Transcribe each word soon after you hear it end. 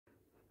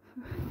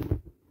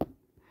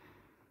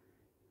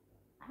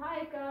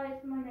guys,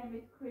 my name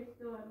is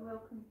Crystal and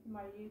welcome to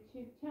my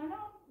YouTube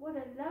channel. What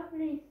a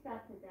lovely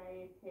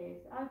Saturday it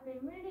is. I've been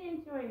really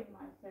enjoying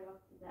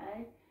myself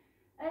today.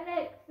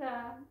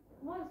 Alexa,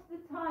 what's the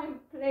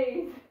time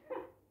please?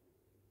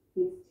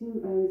 It's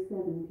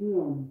 2:07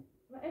 p.m.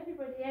 Well,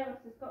 everybody else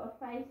has got a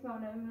face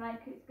on them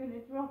like it's going to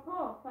drop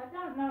off. I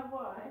don't know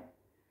why.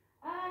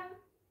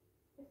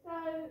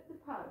 So the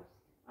post.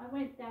 I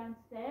went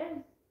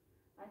downstairs.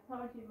 I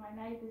told you my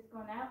neighbour's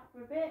gone out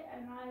for a bit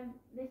and I'm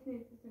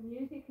listening to some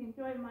music,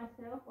 enjoying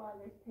myself while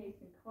there's peace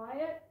and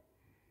quiet.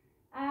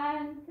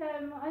 And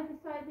I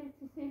decided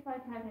to see if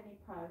I'd have any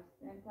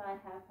posts, and I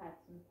have had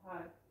some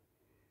posts.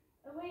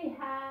 We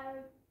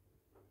have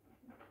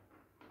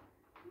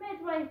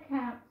Medway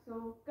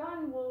Council,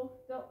 Gunwolf,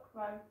 Dock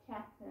Road,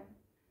 Chatham.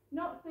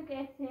 Not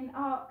forgetting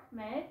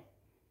ArcMed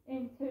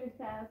in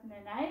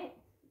 2008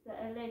 that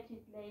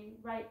allegedly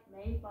raped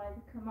me by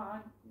the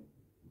Command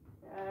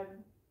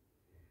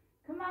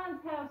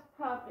House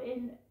pub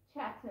in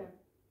Chatham.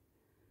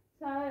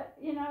 So,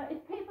 you know,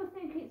 if people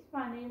think it's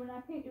funny when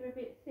I think you're a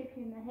bit sick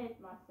in the head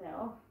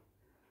myself.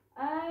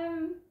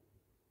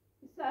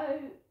 So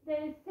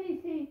there's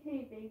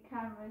CCTV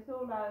cameras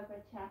all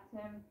over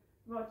Chatham,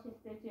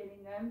 Rochester,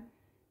 Gillingham.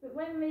 But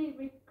when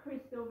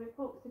Crystal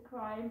reports a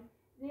crime,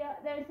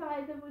 there's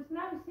either was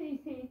no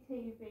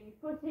CCTV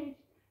footage,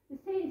 the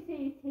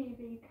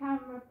CCTV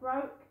camera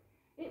broke,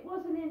 it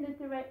wasn't in the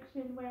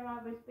direction where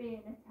I was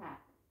being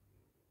attacked.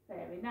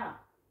 Fair enough.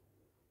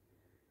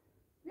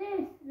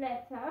 This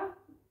letter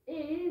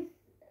is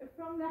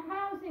from the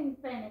Housing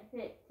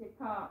Benefit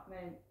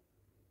Department.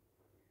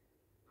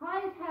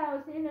 Hyde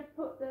Housing have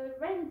put the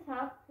rent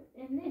up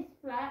in this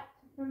flat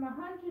from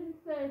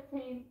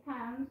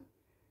 £113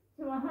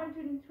 to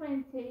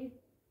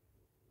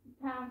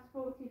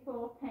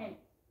 £120.44.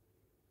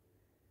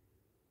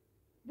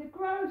 The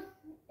gross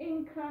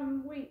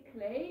income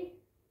weekly,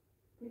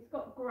 it's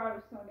got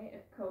gross on it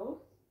of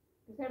course,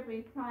 because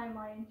every time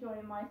I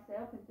enjoy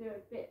myself and do a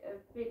bit of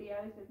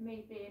videos of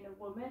me being a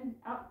woman,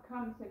 up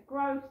comes a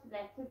gross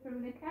letter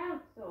from the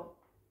council.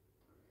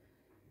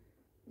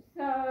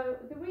 So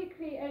the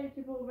weekly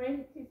eligible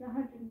rent is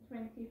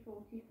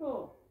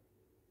 £120.44.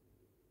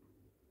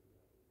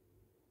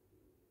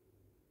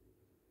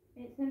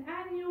 It's an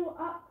annual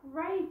up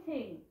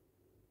rating.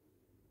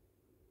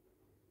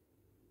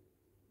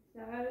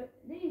 So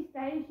these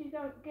days you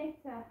don't get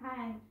a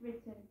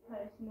handwritten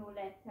personal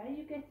letter,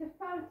 you get a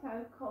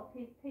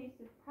photocopied piece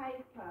of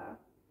paper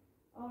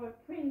or a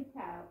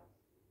printout.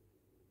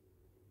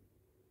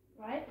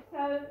 Right,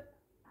 so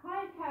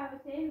Hyde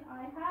Housing,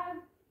 I have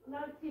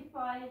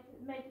notified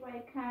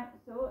Medway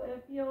Council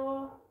of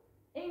your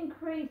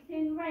increase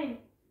in rent.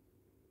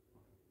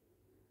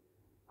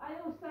 I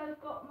also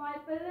got my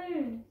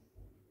balloons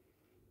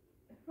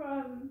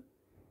from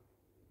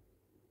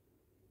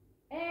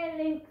Air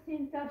Links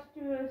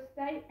Industrial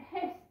Estate,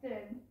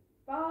 Heston,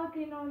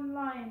 Bargain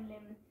Online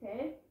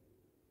Limited.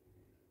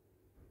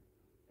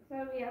 So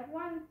we have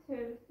 1,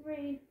 2,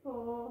 3,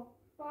 4,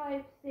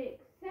 5,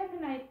 6,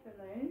 7, 8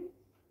 balloons,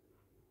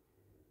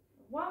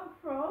 1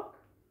 frog,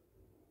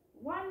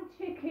 1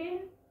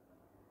 chicken,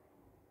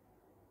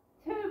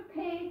 2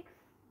 pigs,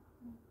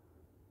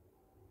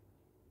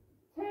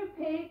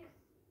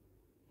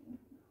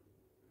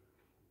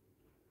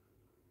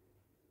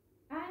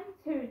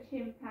 2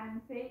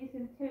 chimpanzees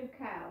and 2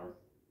 cows.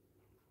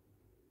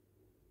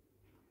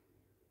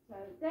 So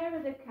there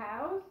are the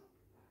cows,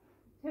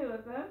 2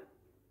 of them,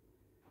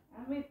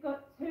 and we've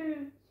got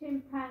 2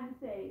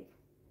 chimpanzees.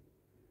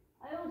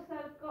 I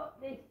also got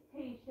this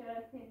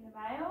t-shirt in the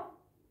mail,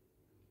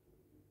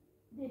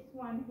 this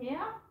one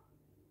here.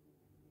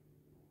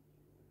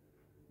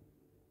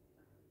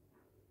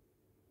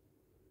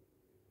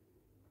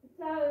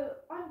 So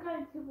I'm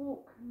going to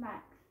walk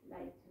Max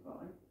later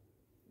on.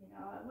 You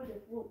know, I would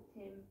have walked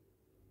him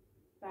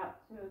about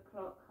 2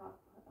 o'clock,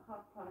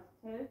 half past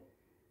 2.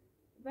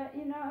 But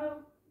you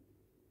know,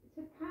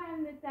 to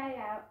plan the day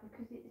out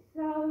because it's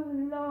so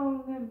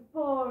long and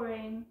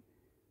boring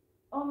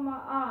on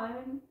my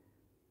own,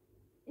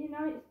 you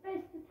know, it's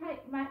best to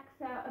take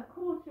Max out a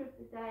quarter of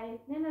the day,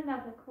 then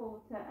another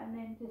quarter, and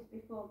then just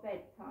before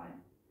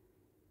bedtime.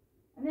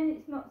 And then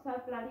it's not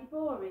so bloody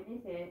boring,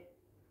 is it?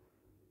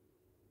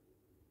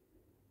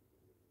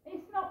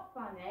 It's not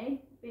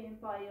funny being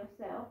by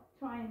yourself,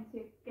 trying to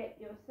get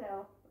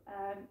yourself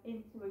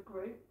into a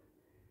group.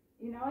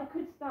 You know, I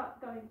could start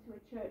going to a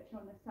church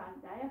on a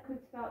Sunday, I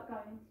could start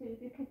going to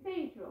the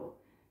cathedral.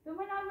 But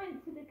when I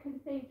went to the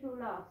cathedral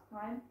last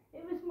time,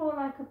 it was more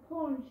like a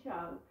porn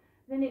show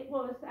than it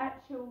was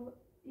actual,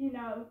 you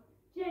know,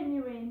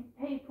 genuine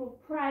people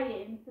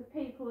praying for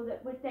people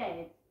that were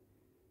dead.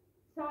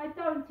 So I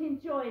don't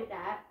enjoy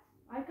that.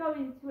 I go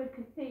into a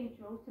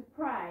cathedral to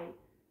pray,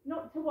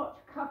 not to watch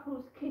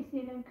couples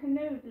kissing and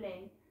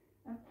canoodling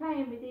and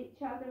playing with each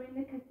other in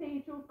the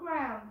cathedral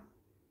grounds.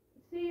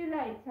 See you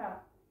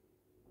later.